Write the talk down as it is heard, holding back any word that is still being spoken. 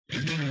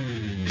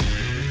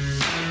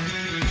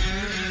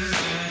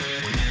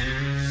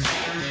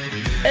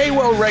A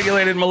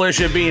well-regulated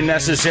militia being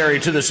necessary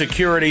to the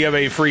security of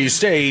a free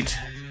state.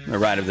 The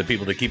right of the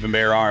people to keep and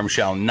bear arms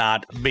shall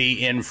not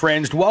be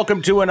infringed.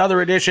 Welcome to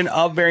another edition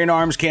of Bearing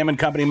Arms, Cam and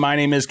Company. My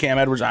name is Cam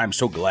Edwards. I'm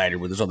so glad you're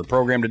with us on the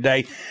program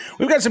today.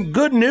 We've got some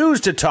good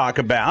news to talk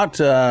about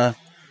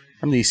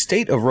from the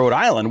state of Rhode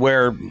Island,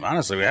 where,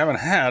 honestly, we haven't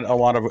had a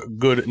lot of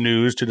good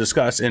news to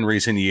discuss in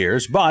recent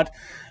years. But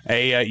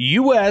a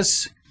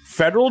U.S.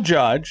 federal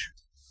judge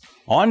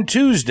on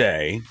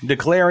Tuesday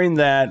declaring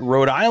that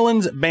Rhode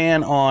Island's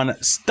ban on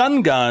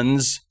stun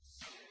guns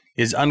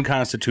is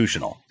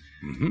unconstitutional.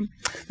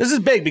 This is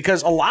big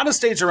because a lot of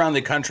states around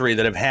the country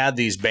that have had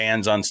these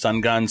bans on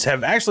stun guns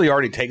have actually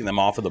already taken them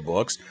off of the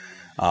books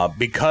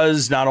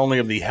because not only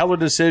of the Heller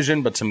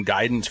decision, but some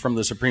guidance from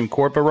the Supreme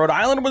Court. But Rhode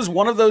Island was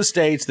one of those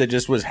states that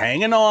just was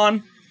hanging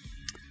on,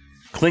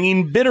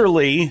 clinging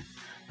bitterly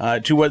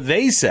to what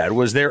they said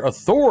was their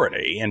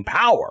authority and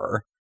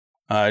power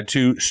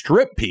to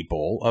strip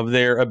people of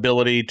their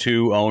ability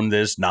to own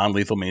this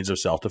non-lethal means of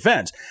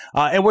self-defense.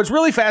 And what's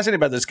really fascinating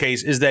about this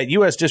case is that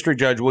U.S. District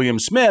Judge William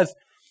Smith,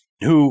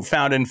 who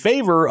found in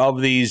favor of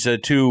these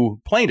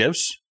two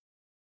plaintiffs,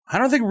 I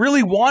don't think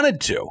really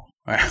wanted to.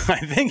 I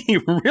think he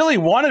really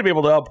wanted to be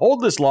able to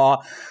uphold this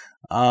law,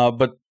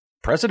 but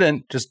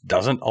precedent just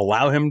doesn't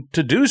allow him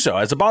to do so.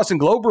 As the Boston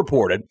Globe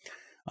reported,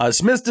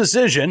 Smith's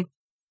decision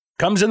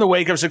comes in the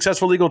wake of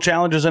successful legal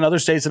challenges in other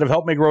states that have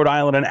helped make Rhode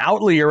Island an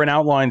outlier in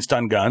outlawing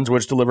stun guns,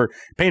 which deliver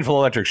painful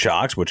electric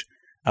shocks, which,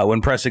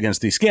 when pressed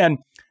against the skin,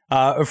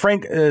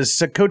 Frank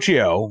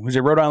Saccoccio, who's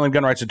a Rhode Island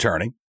gun rights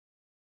attorney,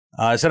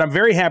 said, "I'm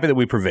very happy that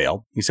we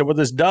prevailed." He said, "What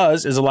this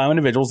does is allow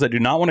individuals that do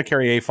not want to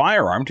carry a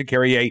firearm to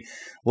carry a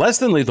less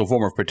than lethal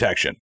form of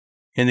protection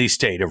in the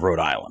state of Rhode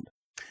Island."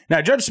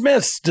 Now, Judge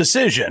Smith's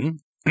decision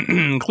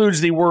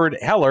includes the word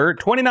Heller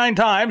 29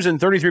 times in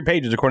 33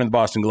 pages, according to the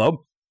Boston Globe,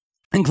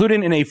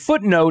 including in a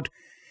footnote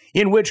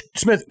in which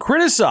Smith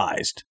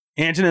criticized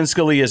Antonin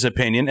Scalia's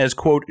opinion as,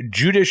 quote,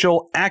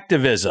 judicial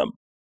activism.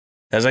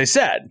 As I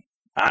said,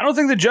 I don't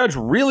think the judge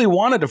really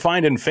wanted to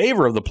find in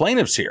favor of the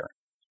plaintiffs here,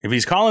 if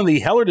he's calling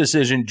the Heller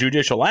decision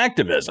judicial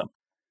activism.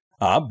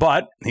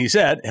 But he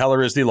said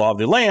Heller is the law of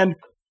the land,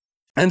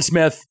 and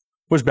Smith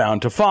was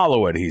bound to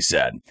follow it, he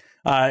said.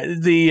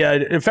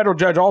 The federal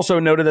judge also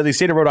noted that the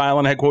state of Rhode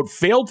Island had, quote,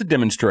 failed to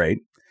demonstrate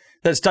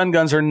that stun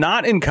guns are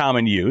not in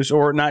common use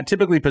or not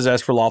typically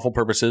possessed for lawful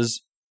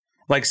purposes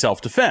like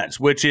self-defense,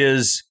 which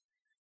is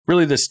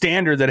really the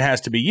standard that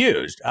has to be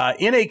used.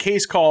 In a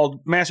case called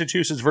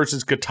Massachusetts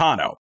versus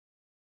Gaetano,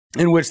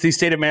 in which the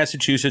state of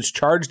Massachusetts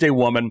charged a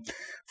woman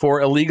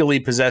for illegally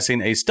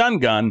possessing a stun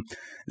gun,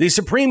 the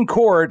Supreme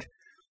Court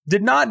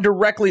did not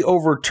directly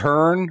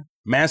overturn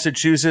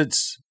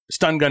Massachusetts'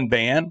 stun gun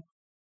ban,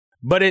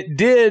 but it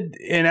did,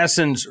 in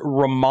essence,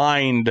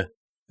 remind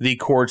the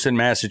courts in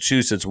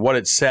Massachusetts what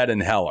it said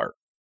in Heller.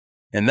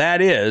 And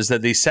that is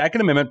that the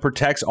Second Amendment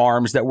protects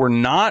arms that were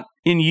not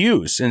in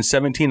use in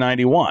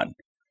 1791. The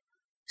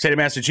state of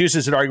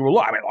Massachusetts had argued, well,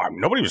 look, I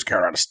mean, nobody was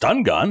carrying around a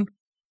stun gun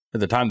at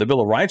the time the Bill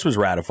of Rights was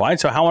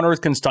ratified, so how on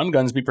earth can stun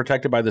guns be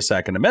protected by the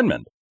Second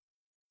Amendment?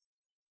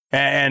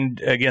 And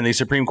again, the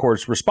Supreme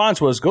Court's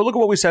response was, go look at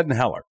what we said in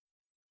Heller.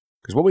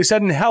 Because what we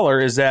said in Heller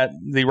is that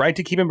the right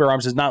to keep and bear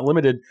arms is not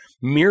limited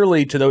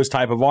merely to those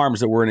type of arms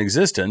that were in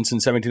existence in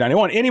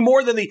 1791, any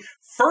more than the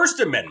First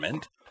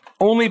Amendment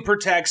only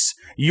protects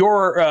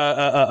your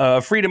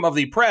freedom of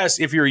the press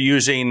if you're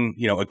using,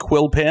 a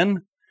quill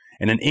pen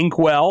and an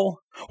inkwell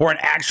or an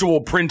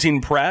actual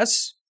printing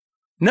press.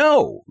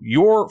 No,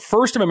 your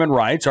First Amendment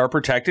rights are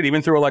protected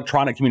even through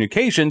electronic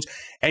communications,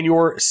 and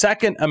your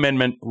Second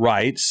Amendment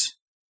rights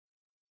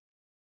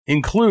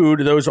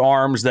include those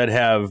arms that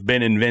have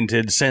been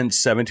invented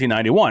since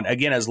 1791.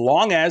 Again, as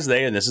long as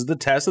they, and this is the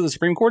test that the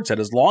Supreme Court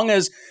said, as long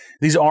as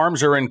these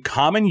arms are in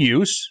common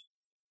use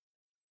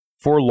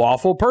for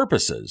lawful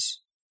purposes,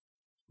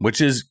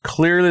 which is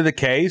clearly the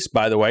case,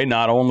 by the way,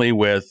 not only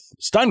with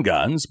stun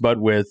guns,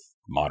 but with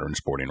modern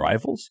sporting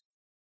rifles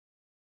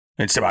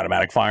and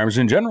semi-automatic firearms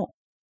in general.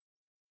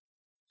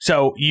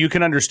 So you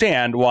can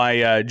understand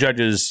why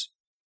judges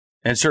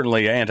and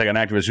certainly anti-gun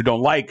activists who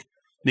don't like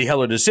the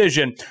Heller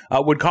decision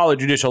would call it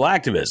judicial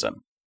activism.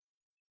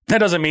 That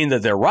doesn't mean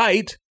that they're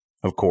right,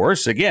 of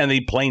course. Again,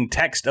 the plain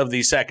text of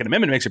the Second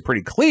Amendment makes it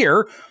pretty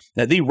clear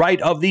that the right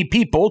of the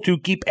people to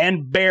keep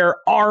and bear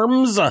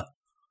arms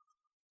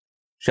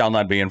shall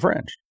not be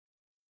infringed.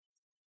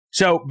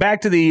 So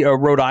back to the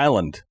Rhode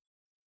Island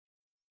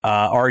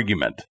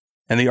argument,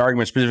 and the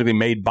argument specifically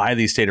made by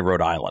the state of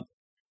Rhode Island.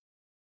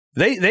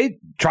 They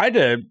tried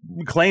to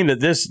claim that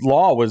this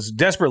law was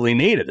desperately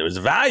needed. It was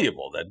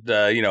valuable, that,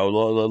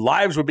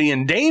 lives would be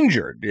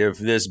endangered if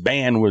this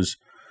ban was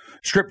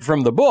stripped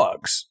from the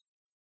books.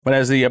 But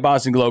as the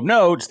Boston Globe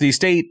notes, the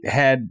state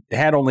had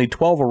only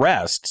 12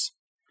 arrests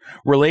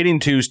relating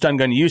to stun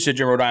gun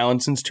usage in Rhode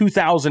Island since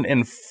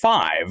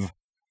 2005,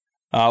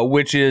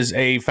 which is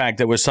a fact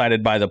that was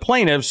cited by the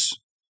plaintiffs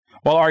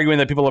while arguing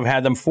that people have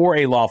had them for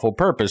a lawful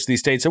purpose. The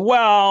state said,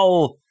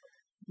 well,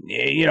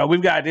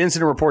 we've got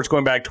incident reports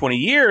going back 20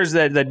 years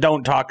that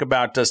don't talk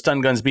about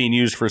stun guns being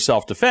used for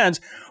self-defense,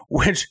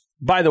 which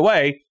by the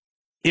way,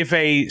 if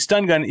a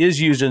stun gun is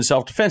used in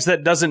self-defense,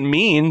 that doesn't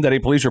mean that a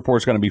police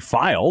report is going to be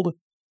filed,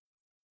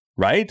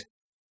 right?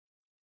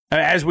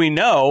 As we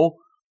know,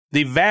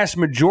 the vast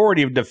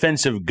majority of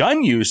defensive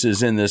gun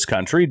uses in this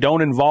country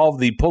don't involve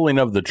the pulling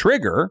of the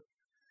trigger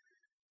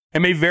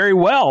and may very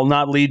well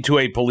not lead to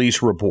a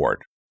police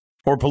report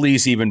or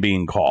police even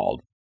being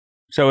called.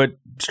 So it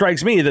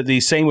strikes me that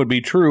the same would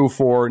be true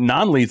for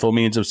non-lethal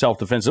means of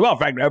self-defense as well. In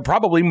fact,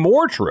 probably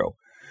more true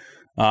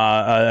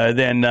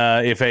than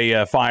if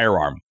a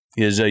firearm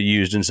is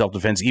used in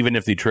self-defense, even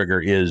if the trigger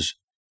is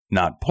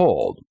not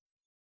pulled.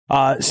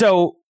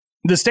 So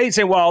the state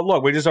say, well,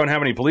 look, we just don't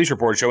have any police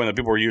reports showing that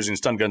people were using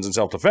stun guns in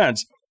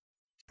self-defense.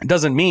 It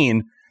doesn't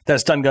mean that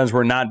stun guns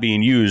were not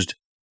being used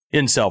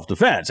in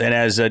self-defense. And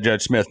as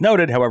Judge Smith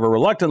noted, however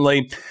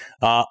reluctantly,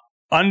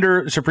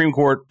 under Supreme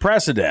Court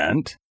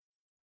precedent,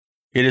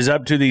 it is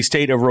up to the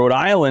state of Rhode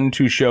Island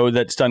to show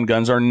that stun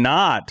guns are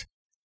not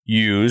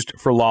used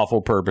for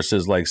lawful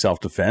purposes like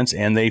self-defense,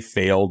 and they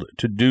failed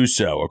to do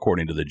so,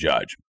 according to the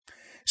judge.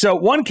 So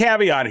one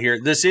caveat here,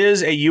 this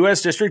is a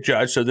U.S. district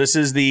judge, so this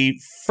is the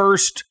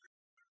first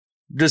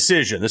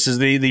decision. This is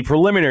the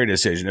preliminary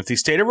decision. If the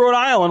state of Rhode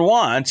Island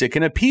wants, it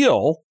can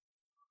appeal,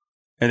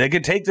 and they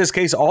could take this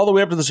case all the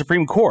way up to the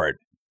Supreme Court.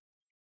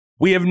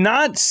 We have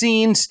not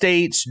seen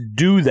states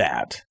do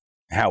that,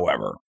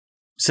 however,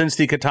 since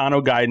the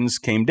Catano guidance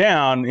came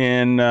down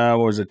in,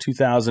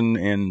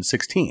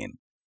 2016.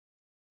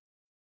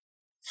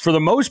 For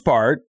the most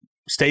part,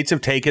 states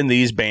have taken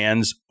these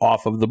bans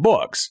off of the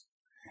books.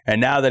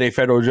 And now that a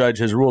federal judge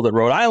has ruled that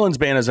Rhode Island's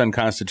ban is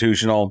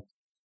unconstitutional,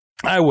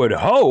 I would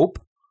hope,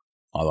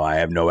 although I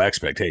have no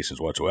expectations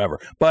whatsoever,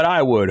 but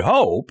I would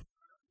hope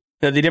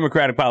that the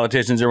Democratic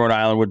politicians in Rhode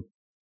Island would,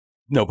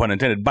 no pun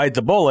intended, bite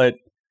the bullet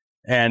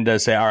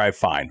and say, all right,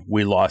 fine,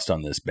 we lost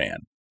on this ban.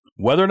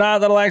 Whether or not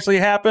that'll actually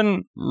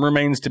happen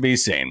remains to be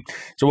seen.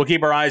 So we'll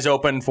keep our eyes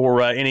open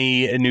for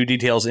any new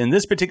details in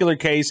this particular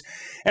case.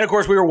 And of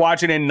course, we were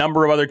watching a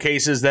number of other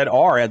cases that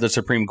are at the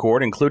Supreme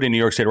Court, including New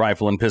York State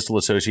Rifle and Pistol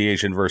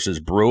Association versus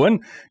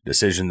Bruen,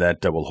 decision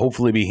that will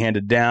hopefully be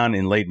handed down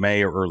in late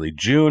May or early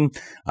June.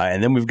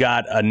 And then we've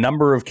got a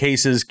number of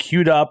cases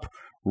queued up,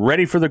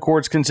 ready for the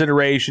court's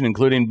consideration,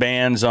 including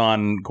bans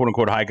on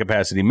quote-unquote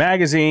high-capacity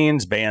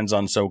magazines, bans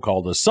on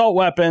so-called assault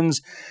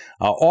weapons,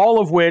 all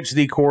of which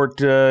the court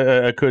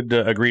could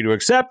agree to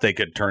accept. They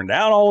could turn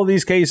down all of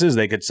these cases.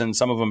 They could send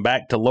some of them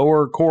back to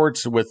lower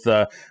courts with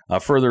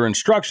further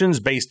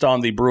instructions based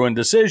on the Bruen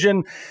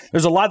decision.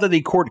 There's a lot that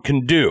the court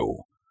can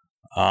do.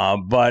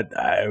 But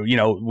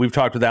we've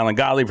talked with Alan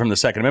Gottlieb from the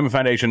Second Amendment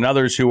Foundation and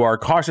others who are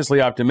cautiously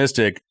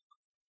optimistic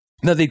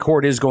that the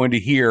court is going to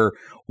hear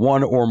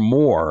one or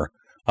more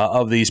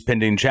of these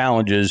pending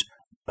challenges.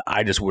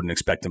 I just wouldn't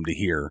expect them to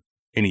hear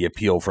any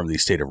appeal from the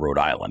state of Rhode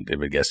Island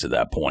if it gets to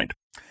that point.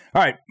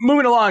 All right,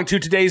 moving along to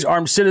today's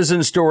Armed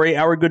Citizen story,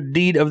 our good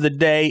deed of the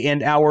day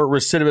and our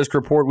recidivist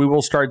report. We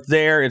will start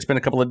there. It's been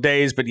a couple of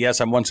days, but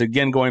yes, I'm once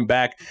again going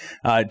back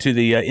to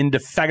the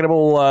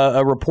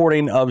indefatigable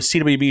reporting of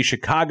CWB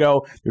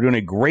Chicago. They're doing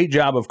a great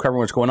job of covering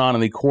what's going on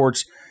in the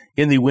courts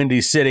in the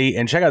Windy City.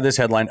 And check out this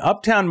headline.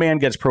 Uptown man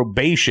gets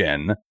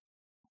probation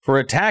for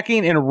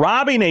attacking and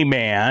robbing a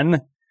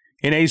man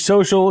in a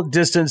social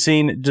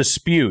distancing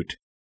dispute.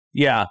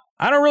 Yeah,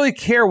 I don't really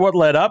care what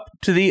led up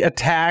to the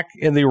attack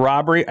and the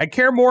robbery. I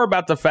care more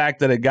about the fact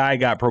that a guy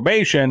got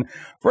probation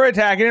for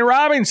attacking and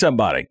robbing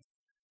somebody.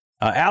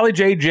 Allie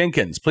J.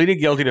 Jenkins pleaded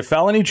guilty to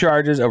felony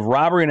charges of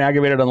robbery and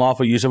aggravated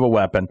unlawful use of a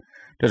weapon.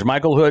 Judge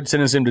Michael Hood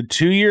sentenced him to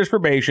 2 years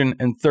probation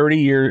and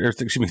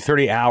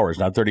 30 hours,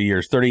 not 30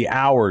 years, 30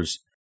 hours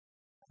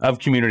of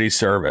community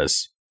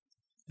service.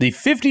 The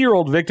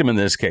 50-year-old victim in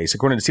this case,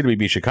 according to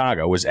CWB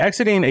Chicago, was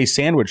exiting a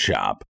sandwich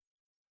shop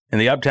in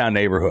the Uptown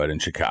neighborhood in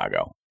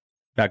Chicago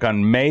back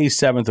on May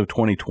 7th of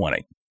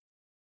 2020.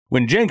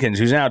 When Jenkins,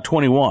 who's now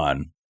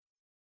 21,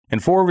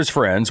 and 4 of his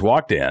friends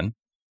walked in,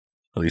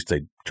 at least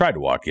they tried to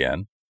walk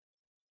in,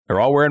 they're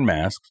all wearing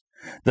masks.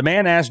 The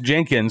man asked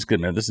Jenkins,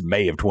 this is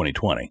May of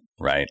 2020,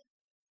 right?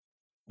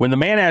 When the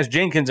man asked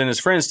Jenkins and his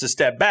friends to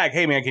step back,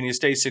 hey man, can you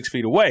stay 6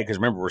 feet away? Because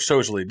remember, we're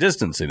socially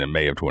distancing in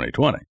May of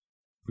 2020.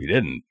 If we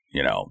didn't,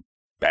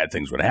 bad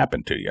things would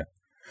happen to you.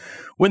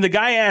 When the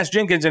guy asked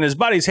Jenkins and his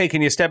buddies, hey,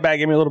 can you step back,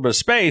 give me a little bit of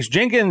space?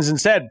 Jenkins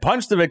instead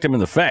punched the victim in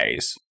the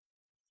face.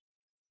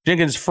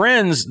 Jenkins'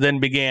 friends then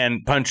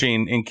began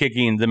punching and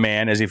kicking the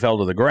man as he fell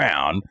to the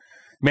ground.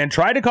 The man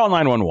tried to call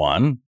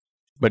 911,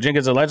 but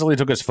Jenkins allegedly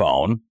took his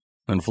phone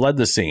and fled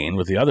the scene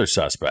with the other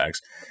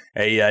suspects.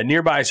 A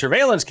nearby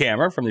surveillance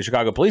camera from the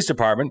Chicago Police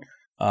Department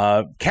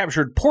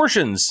captured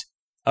portions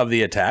of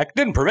the attack.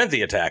 Didn't prevent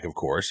the attack, of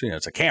course.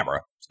 It's a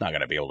camera. It's not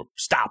going to be able to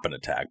stop an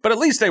attack. But at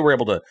least they were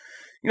able to,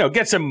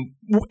 get some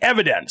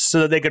evidence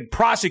so that they could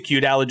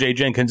prosecute Allie J.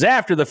 Jenkins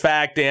after the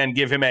fact and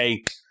give him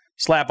a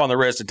slap on the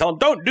wrist and tell him,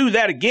 don't do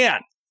that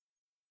again.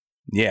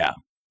 Yeah.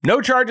 No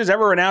charges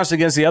ever announced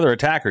against the other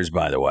attackers,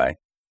 by the way.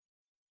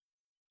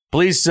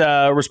 Police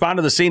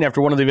responded to the scene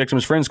after one of the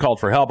victim's friends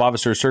called for help.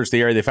 Officers searched the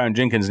area. They found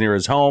Jenkins near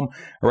his home,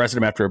 arrested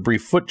him after a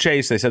brief foot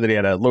chase. They said that he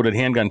had a loaded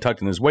handgun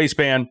tucked in his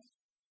waistband.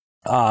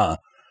 And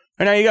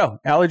there you go.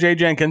 Allie J.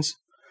 Jenkins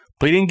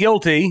pleading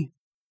guilty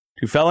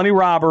to felony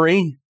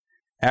robbery,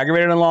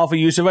 aggravated unlawful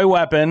use of a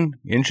weapon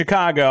in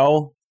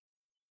Chicago,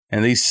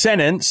 and the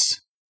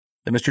sentence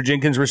that Mr.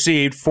 Jenkins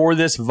received for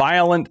this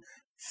violent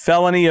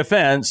felony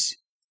offense,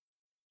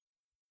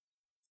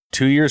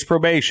 2 years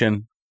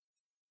probation,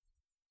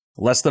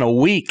 less than a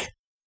week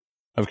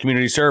of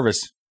community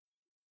service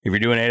if you're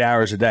doing 8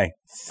 hours a day,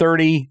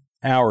 30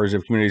 hours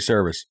of community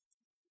service.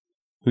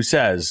 Who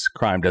says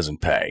crime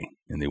doesn't pay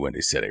in the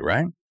Windy City,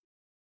 right?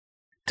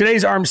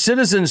 Today's armed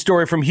citizen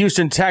story from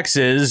Houston,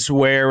 Texas,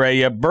 where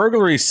a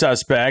burglary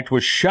suspect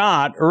was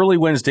shot early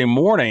Wednesday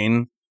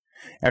morning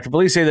after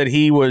police say that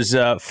he was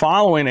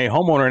following a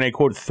homeowner in a,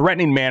 quote,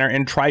 threatening manner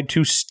and tried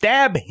to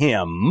stab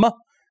him.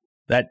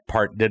 That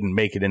part didn't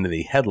make it into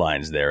the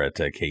headlines there at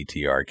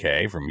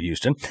KTRK from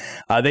Houston.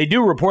 They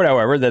do report,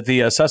 however, that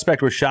the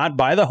suspect was shot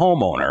by the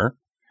homeowner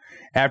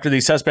after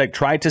the suspect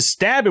tried to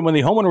stab him when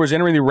the homeowner was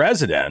entering the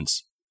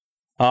residence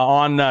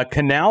on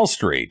Canal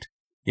Street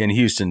in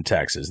Houston,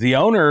 Texas. The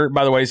owner,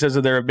 by the way, says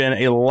that there have been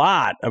a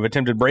lot of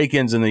attempted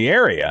break-ins in the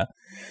area.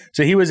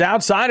 So he was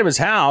outside of his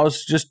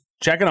house just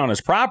checking on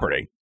his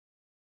property.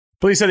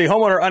 Police said the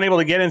homeowner, unable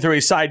to get in through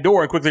a side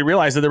door, quickly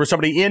realized that there was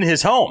somebody in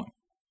his home.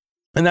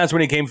 And that's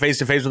when he came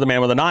face-to-face with a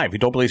man with a knife. He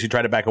told police he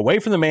tried to back away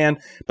from the man,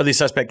 but the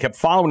suspect kept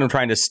following him,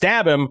 trying to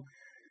stab him,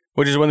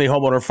 which is when the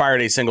homeowner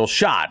fired a single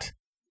shot,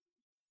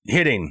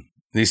 hitting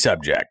the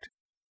subject.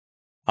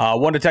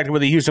 One detective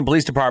with the Houston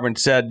Police Department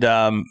said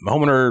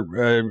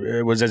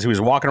homeowner was, as he was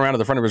walking around to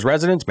the front of his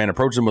residence, man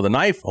approaches him with a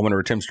knife.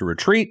 Homeowner attempts to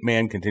retreat.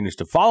 Man continues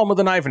to follow him with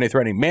a knife in a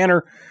threatening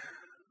manner.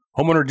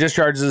 Homeowner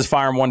discharges his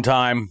firearm one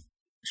time,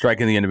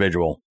 striking the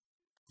individual.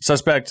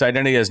 Suspect's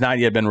identity has not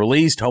yet been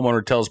released.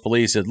 Homeowner tells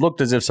police it looked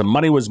as if some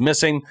money was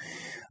missing.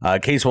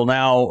 Case will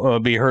now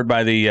be heard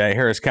by the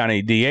Harris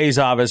County DA's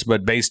office,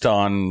 but based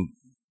on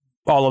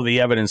all of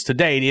the evidence to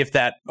date, if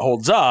that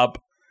holds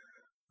up,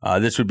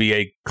 this would be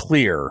a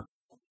clear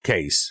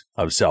case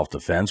of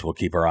self-defense. We'll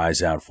keep our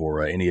eyes out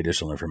for any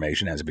additional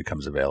information as it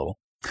becomes available.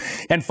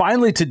 And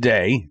finally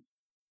today,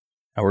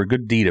 our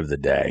good deed of the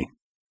day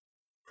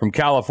from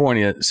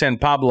California, San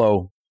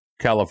Pablo,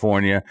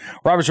 California,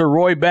 where Officer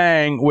Roy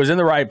Bang was in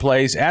the right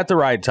place at the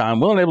right time,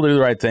 willing and able to do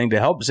the right thing to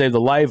help save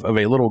the life of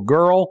a little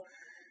girl.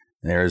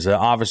 There's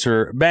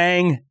Officer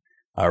Bang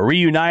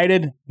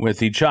reunited with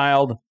the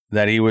child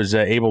that he was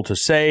able to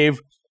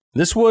save.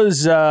 This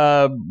was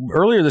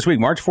earlier this week,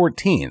 March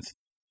 14th.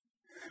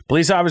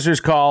 Police officers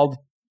called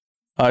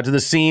to the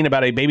scene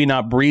about a baby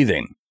not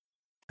breathing.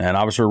 And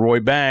Officer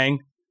Roy Bang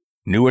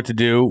knew what to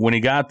do when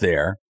he got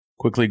there,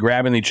 quickly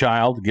grabbing the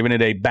child, giving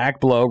it a back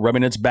blow,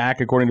 rubbing its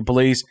back, according to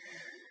police.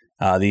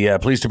 The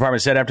police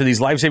department said after these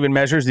life-saving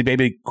measures, the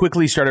baby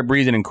quickly started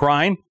breathing and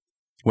crying.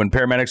 When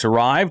paramedics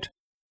arrived,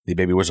 the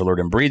baby was alert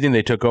and breathing.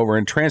 They took over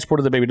and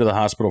transported the baby to the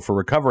hospital for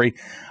recovery.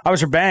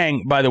 Officer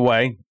Bang, by the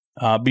way,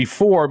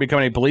 before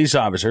becoming a police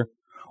officer,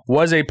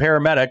 was a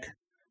paramedic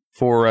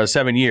for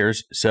 7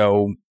 years.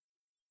 So,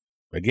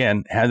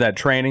 again, had that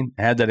training,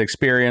 had that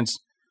experience,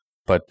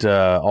 but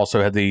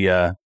also had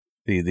the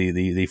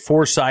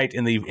foresight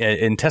and the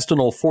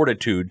intestinal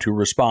fortitude to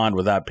respond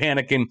without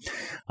panicking.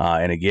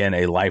 And again,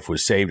 a life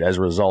was saved as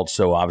a result.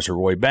 So, Officer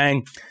Roy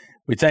Bang,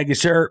 we thank you,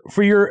 sir,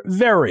 for your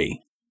very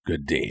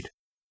good deed.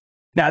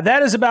 Now,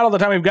 that is about all the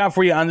time we've got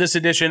for you on this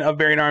edition of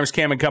Bearing Arms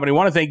Cam & Company. I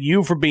want to thank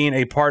you for being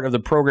a part of the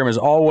program as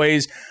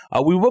always.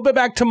 We will be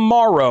back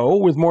tomorrow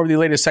with more of the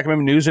latest Second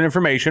Amendment news and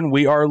information.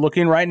 We are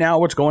looking right now at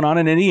what's going on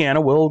in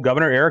Indiana. Will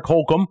Governor Eric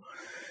Holcomb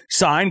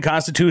sign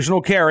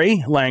constitutional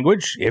carry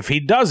language? If he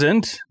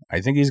doesn't, I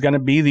think he's going to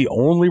be the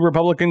only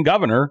Republican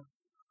governor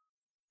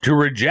to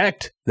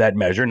reject that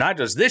measure. Not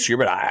just this year,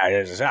 but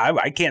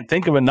I can't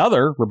think of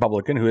another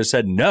Republican who has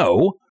said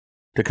no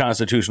to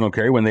constitutional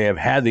carry when they have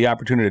had the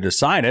opportunity to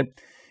sign it,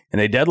 and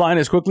a deadline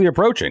is quickly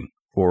approaching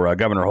for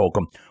Governor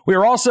Holcomb. We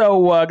are also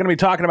going to be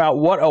talking about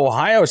what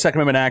Ohio Second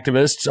Amendment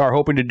activists are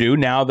hoping to do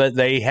now that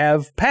they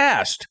have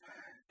passed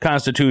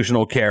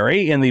constitutional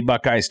carry in the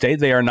Buckeye State.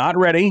 They are not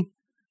ready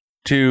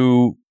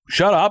to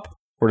shut up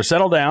or to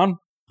settle down.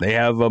 They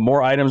have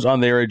more items on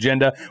their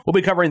agenda. We'll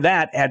be covering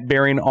that at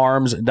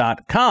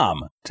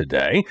bearingarms.com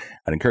today.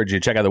 I'd encourage you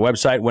to check out the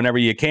website whenever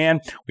you can.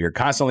 We are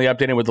constantly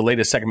updating with the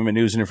latest Second Amendment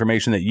news and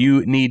information that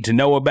you need to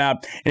know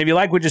about. And if you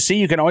like what you see,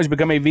 you can always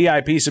become a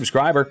VIP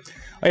subscriber.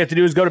 All you have to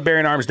do is go to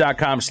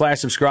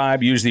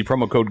bearingarms.com/subscribe, use the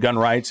promo code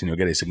GUNRIGHTS, and you'll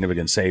get a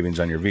significant savings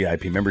on your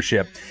VIP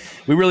membership.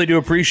 We really do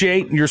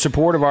appreciate your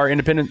support of our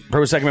independent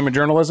pro-Second Amendment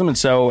journalism. And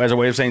so, as a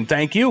way of saying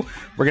thank you,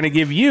 we're going to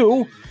give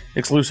you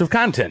exclusive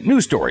content,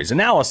 news stories,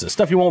 analysis,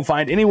 stuff you won't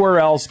find anywhere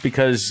else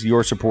because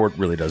your support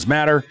really does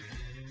matter.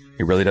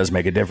 It really does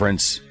make a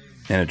difference,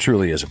 and it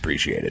truly is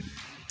appreciated.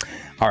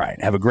 All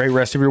right, have a great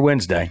rest of your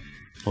Wednesday.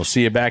 We'll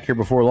see you back here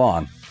before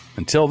long.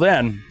 Until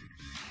then,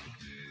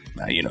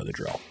 you know the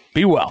drill.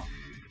 Be well,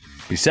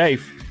 be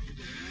safe,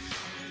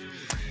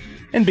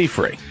 and be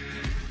free.